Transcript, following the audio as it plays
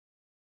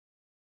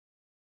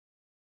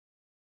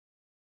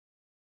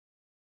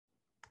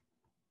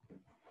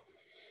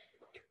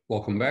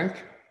Welcome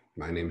back.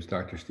 My name is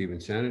Dr. Stephen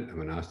Sanet. I'm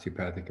an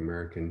osteopathic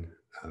American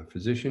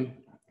physician,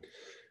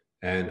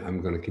 and I'm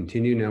going to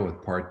continue now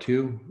with part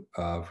 2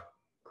 of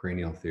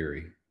cranial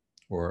theory,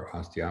 or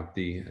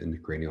osteopathy in the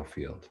cranial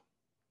field.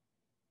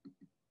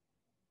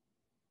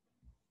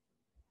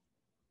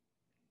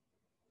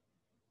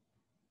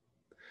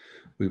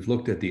 We've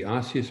looked at the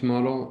osseous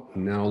model.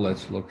 Now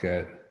let's look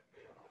at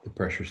the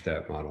pressure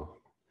stat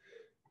model.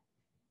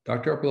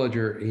 Dr.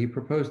 Upledger, he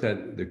proposed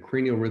that the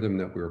cranial rhythm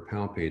that we were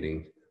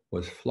palpating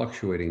was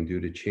fluctuating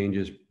due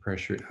to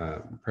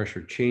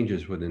pressure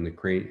changes within the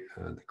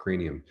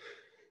cranium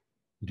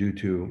due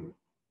to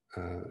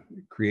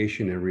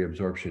creation and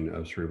reabsorption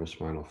of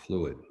cerebrospinal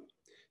fluid.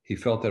 He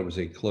felt that it was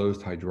a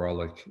closed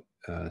hydraulic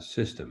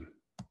system.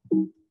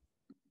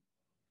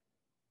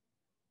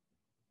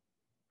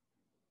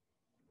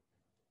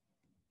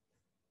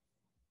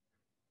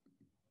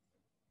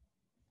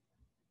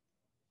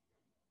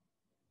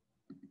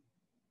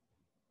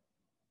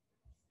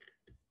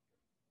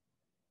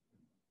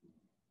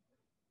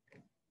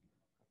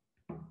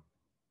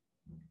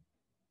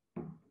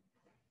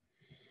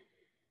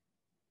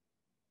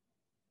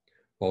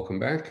 Welcome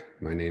back.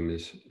 My name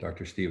is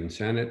Dr. Stephen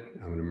Sanet.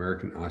 I'm an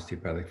American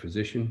osteopathic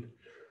physician.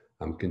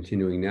 I'm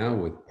continuing now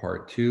with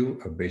part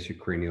 2 of basic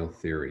cranial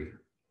theory.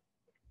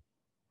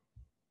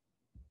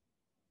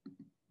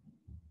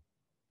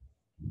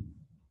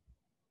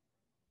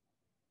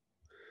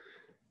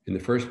 In the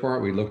first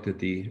part, we looked at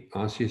the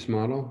osseous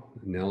model.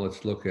 Now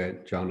let's look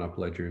at John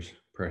Upledger's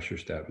pressure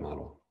stat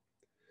model.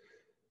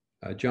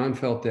 John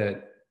felt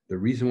that the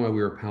reason why we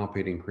were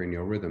palpating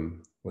cranial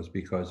rhythm was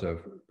because of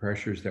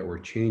pressures that were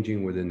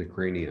changing within the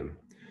cranium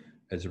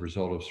as a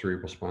result of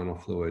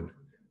cerebrospinal fluid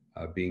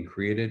being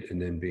created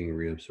and then being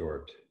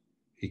reabsorbed.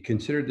 He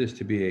considered this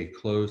to be a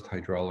closed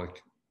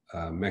hydraulic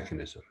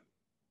mechanism.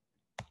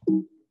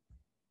 The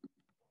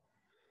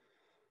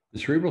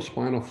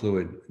cerebrospinal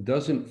fluid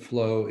doesn't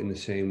flow in the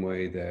same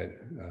way that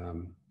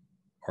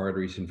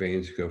arteries and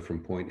veins go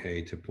from point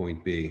A to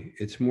point B.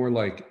 It's more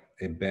like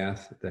a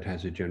bath that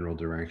has a general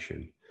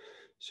direction.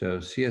 So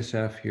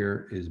CSF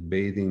here is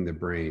bathing the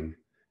brain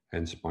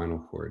and spinal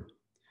cord.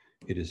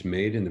 It is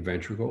made in the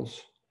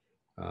ventricles.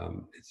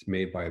 It's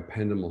made by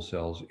ependymal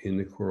cells in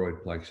the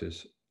choroid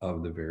plexus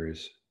of the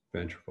various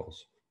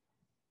ventricles.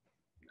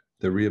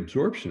 The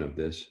reabsorption of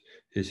this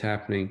is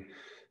happening,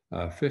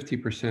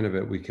 50% of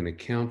it we can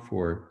account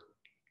for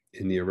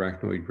in the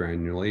arachnoid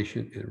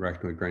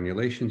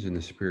granulations in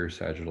the superior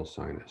sagittal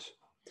sinus.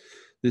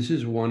 This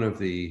is one of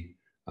the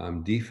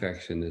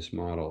defects in this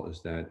model,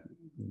 is that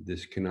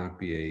this cannot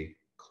be a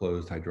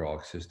closed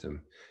hydraulic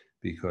system,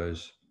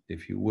 because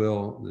if you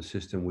will, the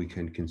system, we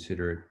can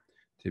consider it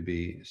to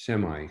be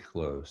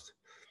semi-closed,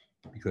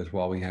 because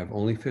while we have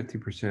only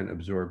 50%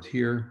 absorbed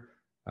here,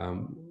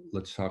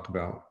 let's talk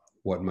about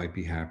what might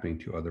be happening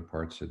to other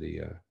parts of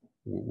the,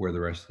 where the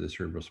rest of the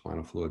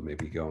cerebrospinal fluid may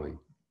be going.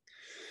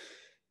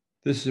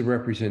 This is a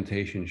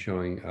representation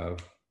showing of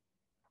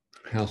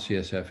how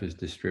CSF is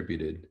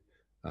distributed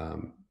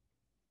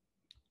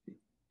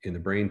in the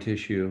brain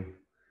tissue.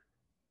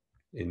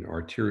 In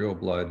arterial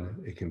blood,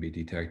 it can be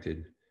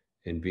detected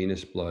in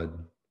venous blood,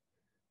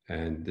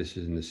 and this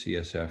is in the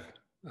CSF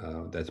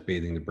that's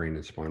bathing the brain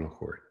and spinal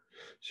cord.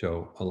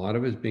 So a lot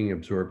of it is being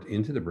absorbed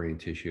into the brain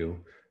tissue.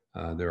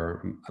 There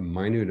are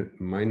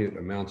minute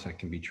amounts that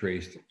can be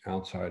traced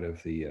outside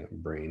of the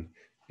brain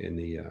in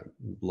the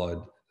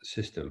blood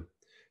system.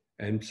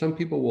 And some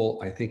people will,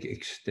 I think,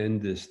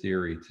 extend this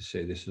theory to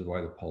say this is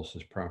why the pulse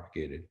is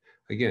propagated.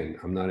 Again,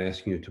 I'm not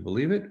asking you to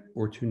believe it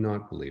or to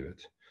not believe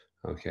it,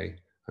 okay?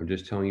 I'm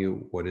just telling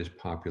you what is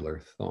popular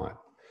thought.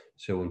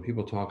 So when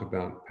people talk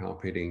about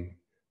palpating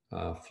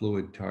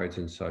fluid tides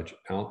and such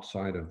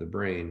outside of the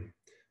brain,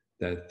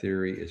 that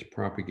theory is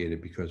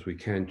propagated because we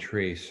can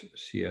trace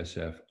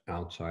CSF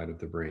outside of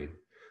the brain.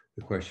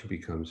 The question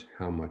becomes,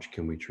 how much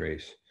can we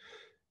trace?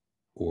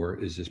 Or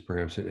is this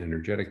perhaps an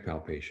energetic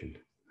palpation?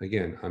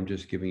 Again, I'm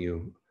just giving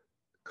you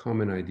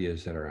common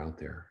ideas that are out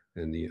there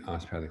in the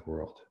osteopathic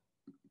world.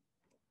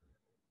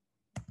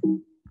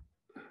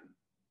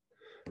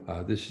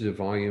 This is a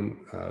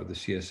volume of the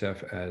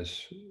CSF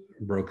as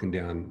broken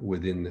down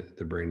within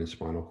the brain and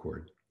spinal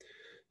cord.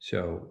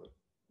 So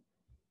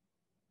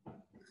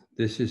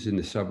this is in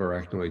the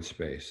subarachnoid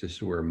space. This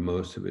is where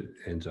most of it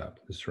ends up,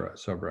 the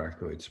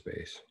subarachnoid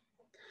space.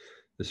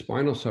 The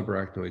spinal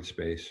subarachnoid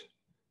space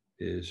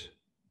is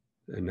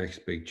the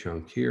next big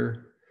chunk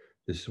here.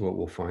 This is what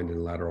we'll find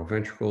in lateral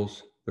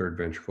ventricles, third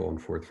ventricle,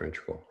 and fourth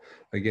ventricle.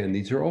 Again,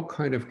 these are all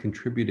kind of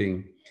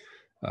contributing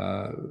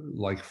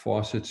like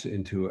faucets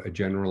into a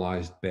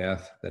generalized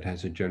bath that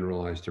has a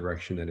generalized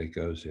direction that it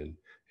goes in.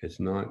 It's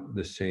not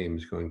the same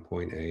as going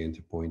point A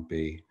into point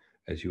B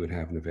as you would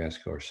have in a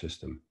vascular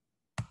system.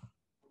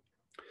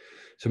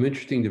 Some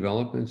interesting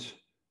developments.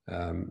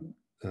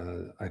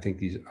 I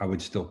think I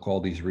would still call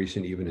these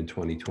recent, even in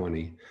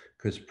 2020,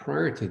 because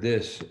prior to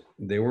this,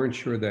 they weren't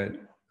sure that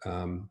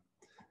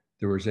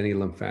there was any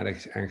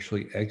lymphatics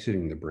actually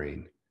exiting the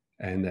brain,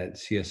 and that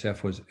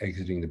CSF was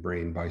exiting the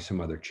brain by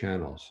some other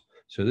channels.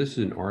 So this is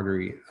an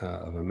artery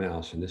of a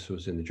mouse, and this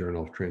was in the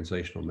Journal of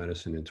Translational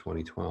Medicine in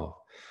 2012.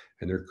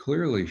 And they're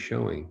clearly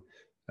showing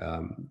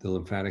the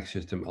lymphatic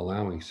system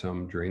allowing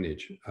some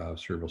drainage of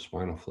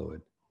cerebrospinal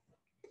fluid.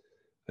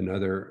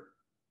 Another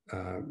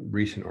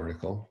recent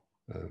article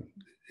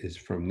is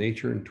from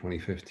Nature in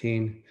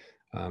 2015.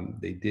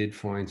 They did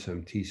find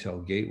some T cell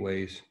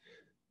gateways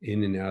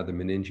in and out of the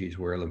meninges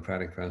where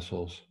lymphatic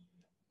vessels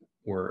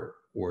were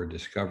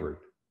discovered.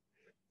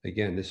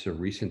 Again, this is a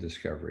recent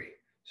discovery.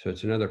 So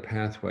it's another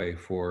pathway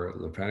for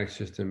lymphatic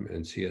system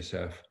and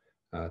CSF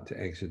to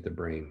exit the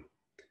brain.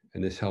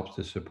 And this helps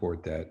to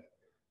support that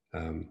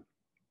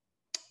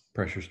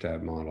pressure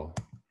stab model.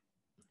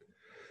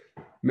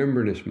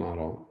 Membranous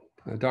model.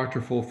 Dr.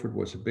 Fulford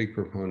was a big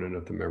proponent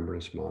of the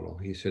membranous model.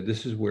 He said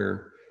this is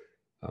where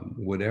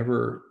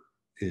whatever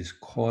is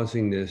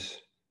causing this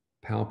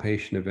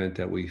palpation event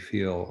that we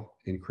feel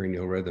in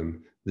cranial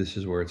rhythm, this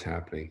is where it's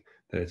happening,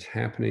 that it's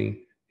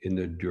happening in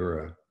the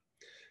dura.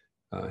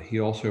 He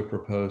also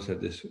proposed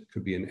that this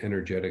could be an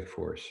energetic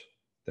force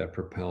that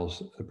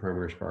propels the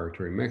primary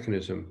respiratory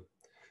mechanism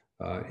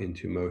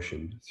into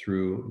motion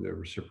through the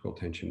reciprocal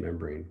tension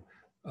membrane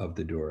of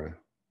the dura.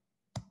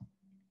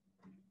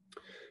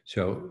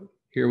 So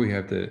here we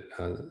have the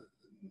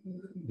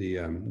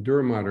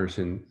dura mater is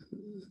in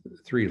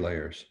 3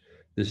 layers.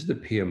 This is the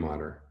pia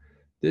mater.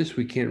 This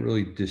we can't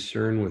really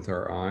discern with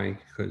our eye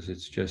because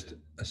it's just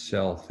a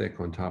cell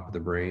thick on top of the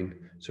brain,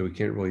 so we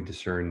can't really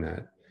discern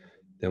that.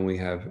 Then we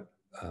have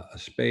a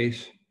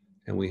space,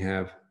 and we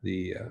have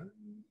the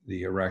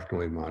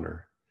arachnoid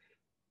mater,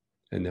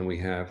 and then we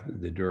have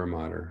the dura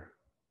mater,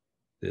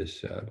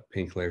 this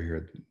pink layer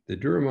here. The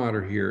dura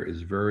mater here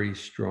is very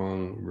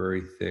strong,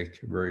 very thick,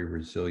 very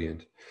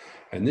resilient,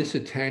 and this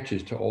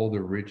attaches to all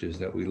the ridges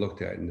that we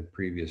looked at in the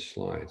previous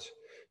slides.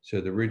 So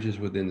the ridges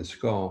within the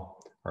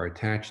skull are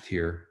attached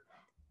here,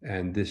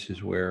 and this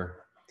is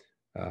where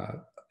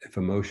if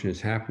a motion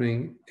is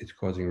happening, it's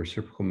causing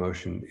reciprocal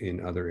motion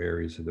in other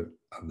areas of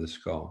the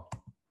skull.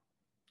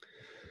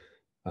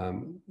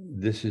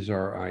 This is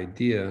our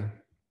idea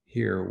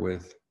here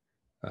with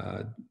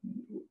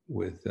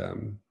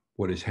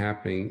what is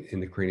happening in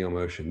the cranial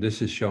motion.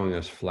 This is showing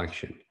us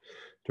flexion.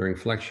 During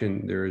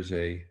flexion, there is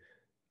a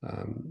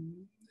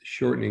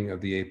shortening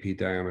of the AP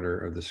diameter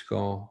of the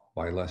skull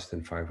by less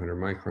than 500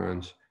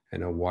 microns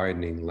and a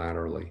widening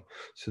laterally,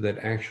 so that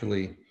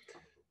actually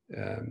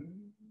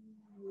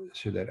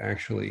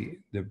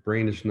the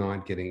brain is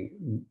not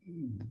getting,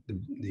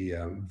 the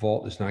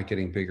vault is not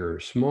getting bigger or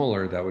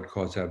smaller. That would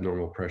cause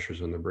abnormal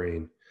pressures on the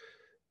brain.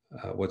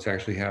 What's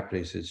actually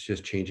happening is it's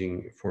just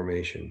changing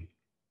formation,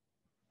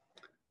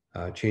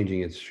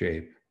 changing its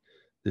shape.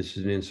 This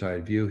is an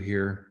inside view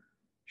here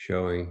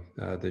showing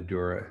the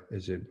dura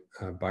as it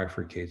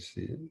bifurcates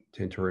the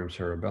tentorium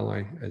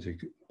cerebelli, as it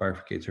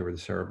bifurcates over the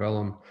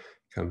cerebellum,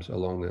 comes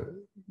along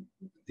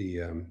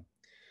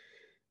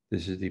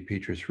this is the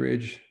petrous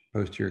ridge,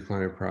 posterior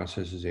clinoid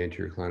processes,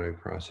 anterior clinoid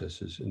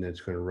processes, and then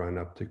it's going to run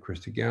up to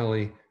Crista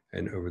Galli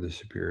and over the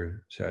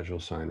superior sagittal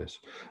sinus.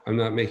 I'm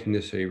not making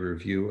this a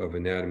review of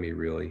anatomy,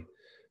 really.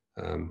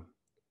 I'm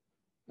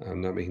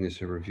not making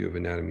this a review of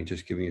anatomy,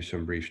 just giving you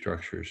some brief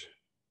structures.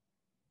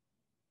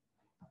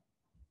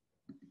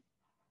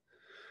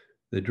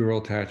 The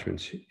dural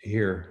attachments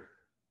here,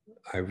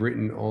 I've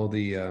written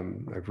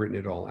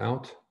it all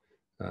out,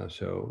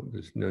 so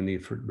there's no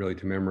need for really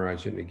to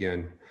memorize it. And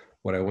again,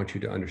 what I want you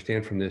to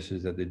understand from this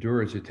is that the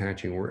dura is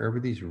attaching wherever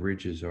these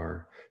ridges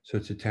are. So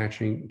it's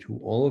attaching to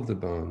all of the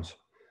bones,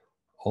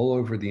 all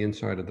over the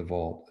inside of the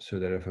vault, so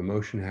that if a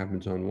motion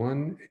happens on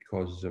one, it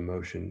causes a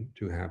motion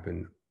to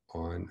happen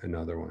on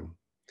another one.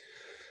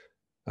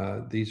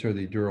 These are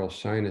the dural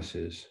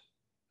sinuses.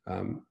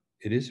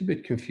 It is a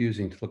bit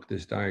confusing to look at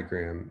this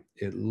diagram.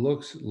 It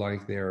looks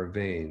like they are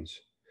veins.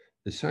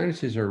 The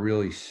sinuses are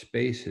really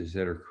spaces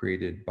that are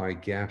created by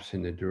gaps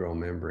in the dural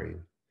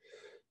membrane.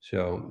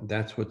 So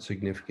that's what's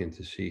significant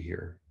to see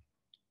here.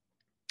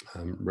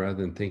 Rather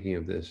than thinking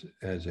of this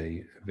as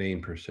a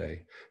vein per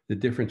se. The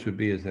difference would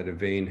be is that a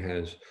vein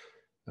has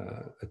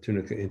a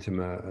tunica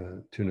intima,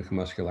 a tunica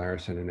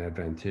muscularis, and an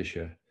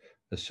adventitia.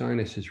 A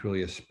sinus is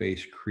really a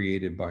space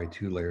created by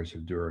 2 layers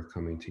of dura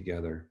coming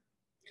together.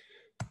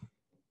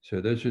 So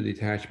those are the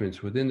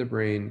attachments within the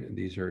brain.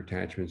 These are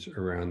attachments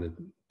around the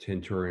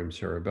tentorium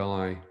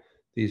cerebelli.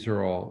 These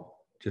are all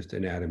just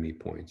anatomy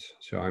points.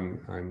 So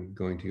I'm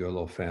going to go a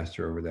little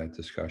faster over that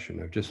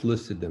discussion. I've just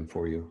listed them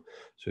for you.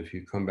 So if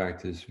you come back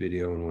to this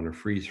video and want to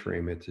freeze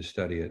frame it to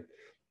study it,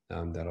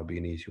 that'll be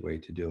an easy way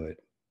to do it.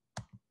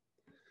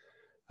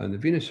 The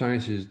venous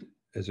sinuses,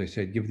 as I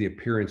said, give the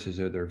appearances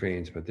of their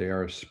veins, but they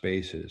are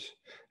spaces.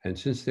 And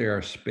since they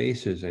are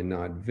spaces and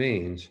not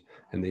veins,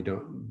 and they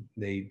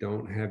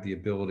don't have the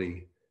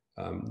ability,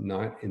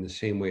 not in the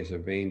same way as a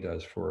vein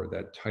does for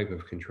that type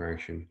of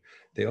contraction,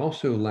 they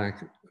also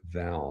lack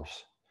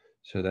valves.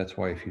 So that's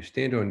why if you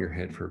stand on your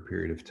head for a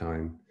period of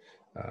time,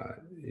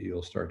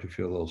 you'll start to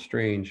feel a little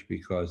strange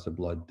because the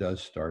blood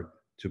does start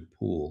to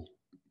pool.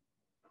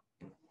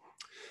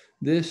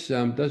 This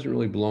doesn't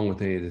really belong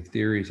with any of the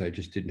theories. I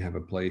just didn't have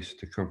a place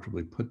to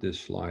comfortably put this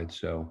slide,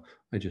 so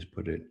I just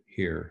put it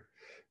here.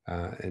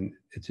 And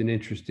it's an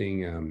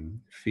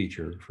interesting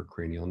feature for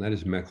cranial, and that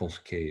is Meckel's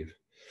cave.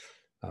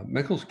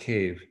 Meckel's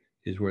cave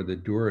is where the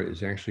dura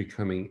is actually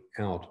coming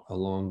out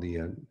along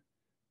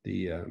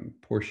the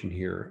portion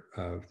here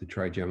of the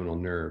trigeminal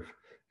nerve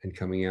and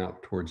coming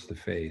out towards the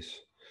face.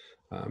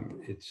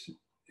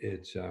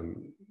 It's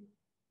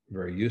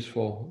very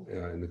useful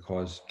in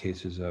the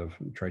cases of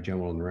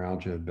trigeminal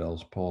neuralgia,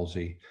 Bell's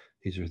palsy.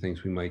 These are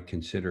things we might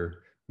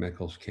consider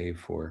Meckel's cave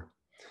for.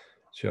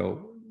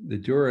 So the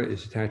dura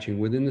is attaching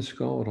within the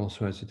skull. It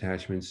also has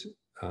attachments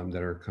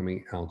that are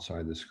coming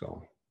outside the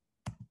skull.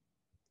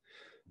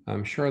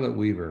 Charlotte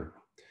Weaver.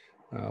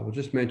 We'll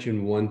just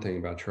mention one thing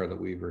about Charlotte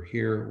Weaver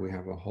here. We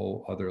have a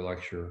whole other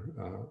lecture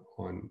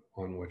on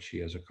what she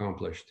has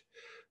accomplished.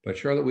 But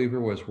Charlotte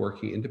Weaver was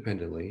working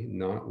independently,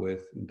 not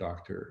with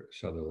Dr.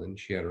 Sutherland.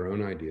 She had her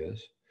own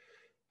ideas.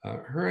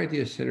 Her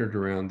idea centered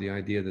around the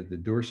idea that the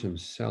dorsum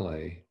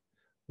sellae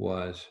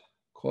was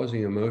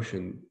causing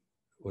emotion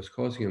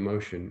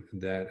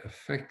that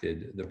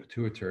affected the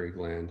pituitary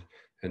gland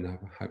and the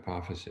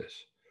hypophysis.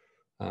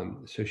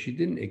 So she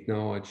didn't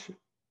acknowledge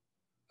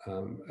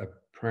a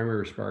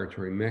primary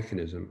respiratory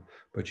mechanism,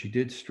 but she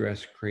did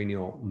stress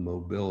cranial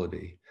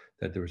mobility,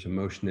 that there was a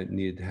motion that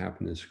needed to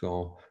happen in the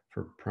skull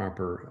for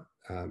proper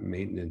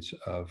maintenance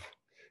of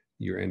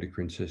your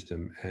endocrine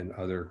system and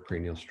other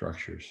cranial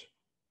structures.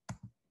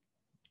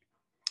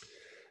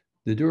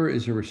 The dura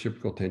is a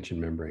reciprocal tension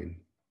membrane.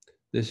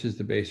 This is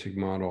the basic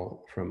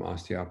model from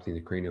osteopathy in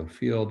the cranial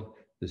field.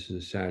 This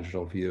is a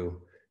sagittal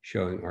view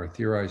showing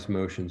arterialized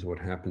motions, what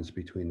happens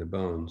between the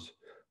bones,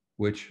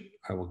 which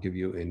I will give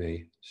you in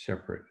a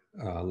separate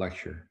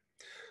lecture.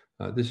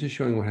 This is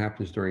showing what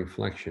happens during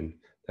flexion,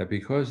 that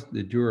because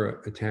the dura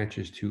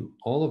attaches to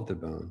all of the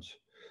bones,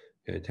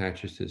 it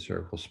attaches to the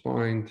cervical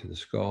spine, to the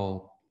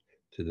skull,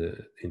 to the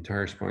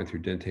entire spine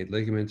through dentate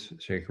ligaments,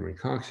 sacrum and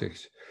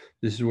coccyx.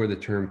 This is where the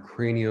term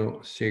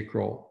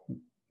craniosacral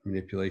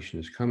manipulation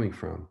is coming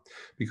from.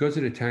 Because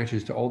it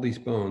attaches to all these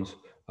bones,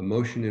 a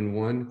motion in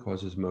one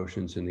causes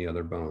motions in the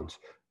other bones.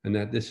 And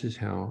that this is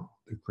how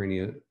the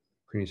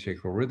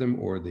craniosacral rhythm,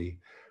 or the,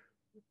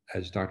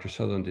 as Dr.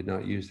 Sutherland did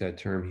not use that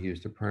term, he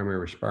used the primary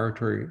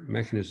respiratory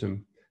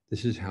mechanism.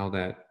 This is how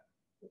that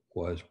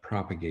was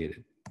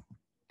propagated.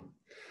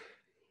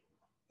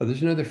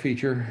 There's another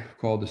feature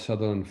called the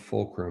Sutherland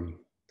fulcrum.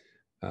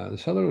 The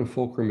Sutherland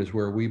fulcrum is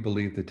where we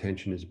believe the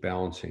tension is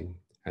balancing,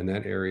 and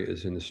that area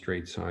is in the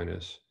straight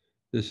sinus.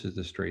 This is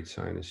the straight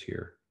sinus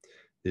here.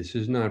 This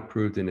is not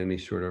proved in any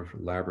sort of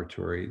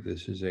laboratory.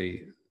 This is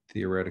a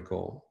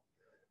theoretical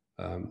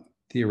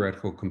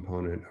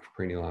component of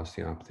cranial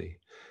osteopathy,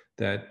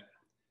 that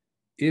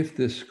if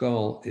the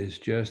skull is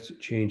just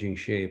changing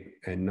shape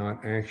and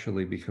not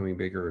actually becoming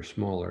bigger or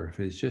smaller,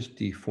 if it's just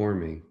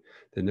deforming,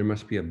 then there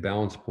must be a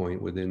balance point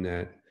within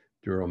that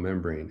dural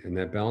membrane. And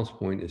that balance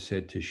point is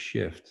said to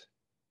shift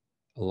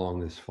along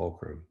this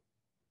fulcrum.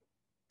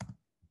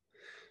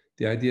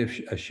 The idea of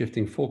a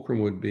shifting fulcrum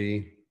would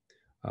be,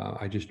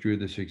 I just drew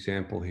this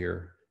example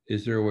here.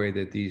 Is there a way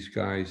that these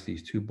guys,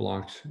 these two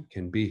blocks,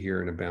 can be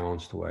here in a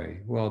balanced way?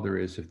 Well, there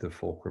is if the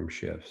fulcrum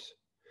shifts.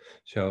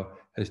 So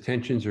as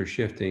tensions are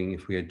shifting,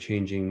 if we had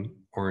changing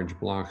orange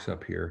blocks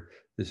up here,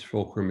 this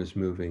fulcrum is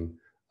moving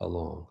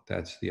along.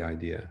 That's the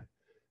idea.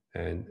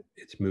 And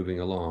it's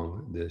moving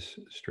along this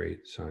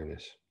straight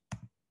sinus.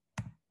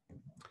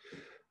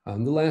 The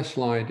last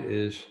slide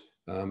is,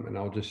 and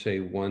I'll just say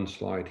one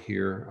slide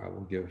here. I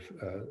will give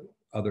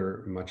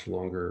other much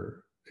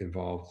longer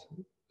involved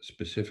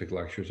specific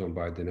lectures on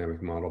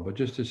biodynamic model, but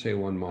just to say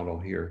one model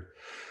here.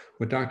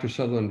 What Dr.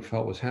 Sutherland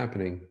felt was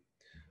happening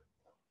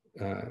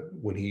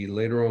when he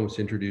later on was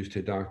introduced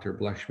to Doctors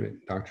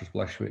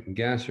Blechschmidt and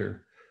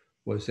Gasser,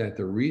 was that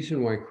the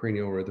reason why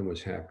cranial rhythm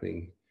was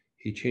happening,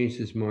 he changed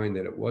his mind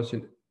that it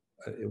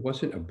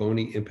wasn't a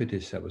bony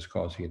impetus that was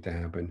causing it to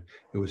happen.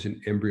 It was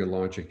an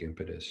embryologic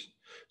impetus.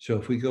 So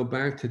if we go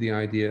back to the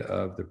idea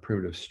of the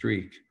primitive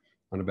streak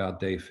on about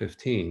day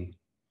 15,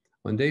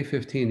 on day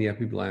 15, the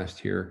epiblast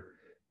here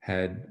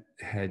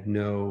had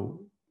no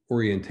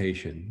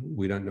orientation.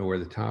 We don't know where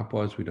the top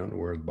was. We don't know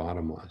where the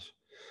bottom was.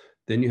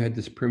 Then you had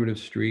this primitive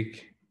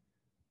streak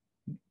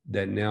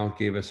that now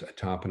gave us a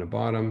top and a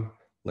bottom.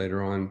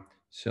 Later on,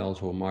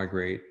 cells will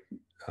migrate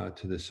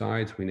to the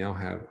sides. We now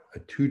have a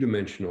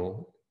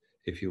two-dimensional,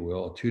 if you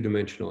will, a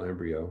two-dimensional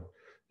embryo.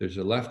 There's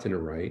a left and a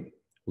right.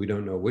 We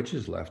don't know which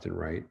is left and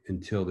right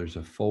until there's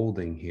a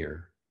folding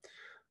here,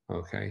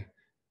 okay?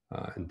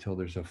 Until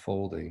there's a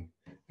folding.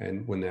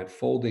 And when that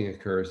folding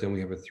occurs, then we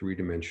have a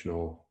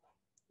three-dimensional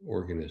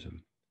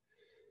organism.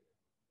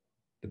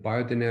 The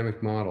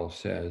biodynamic model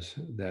says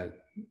that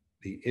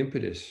the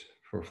impetus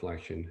for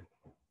flexion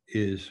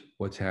is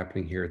what's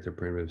happening here at the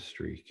primitive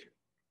streak.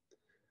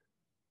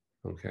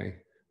 Okay,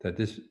 that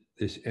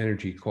this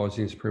energy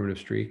causing this primitive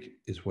streak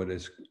is what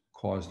has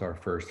caused our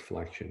first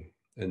flexion.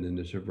 And then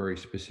there's a very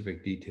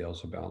specific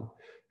details about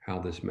how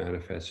this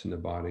manifests in the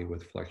body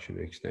with flexion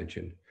and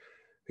extension.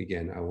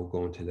 Again, I will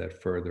go into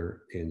that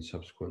further in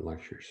subsequent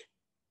lectures.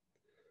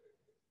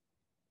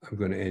 I'm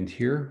going to end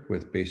here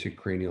with basic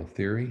cranial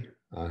theory.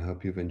 I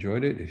hope you've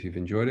enjoyed it. If you've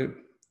enjoyed it,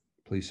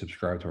 please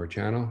subscribe to our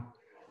channel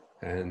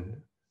and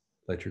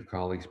let your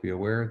colleagues be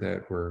aware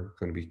that we're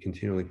going to be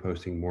continually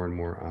posting more and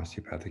more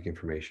osteopathic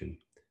information.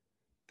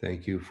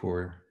 Thank you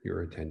for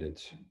your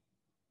attendance.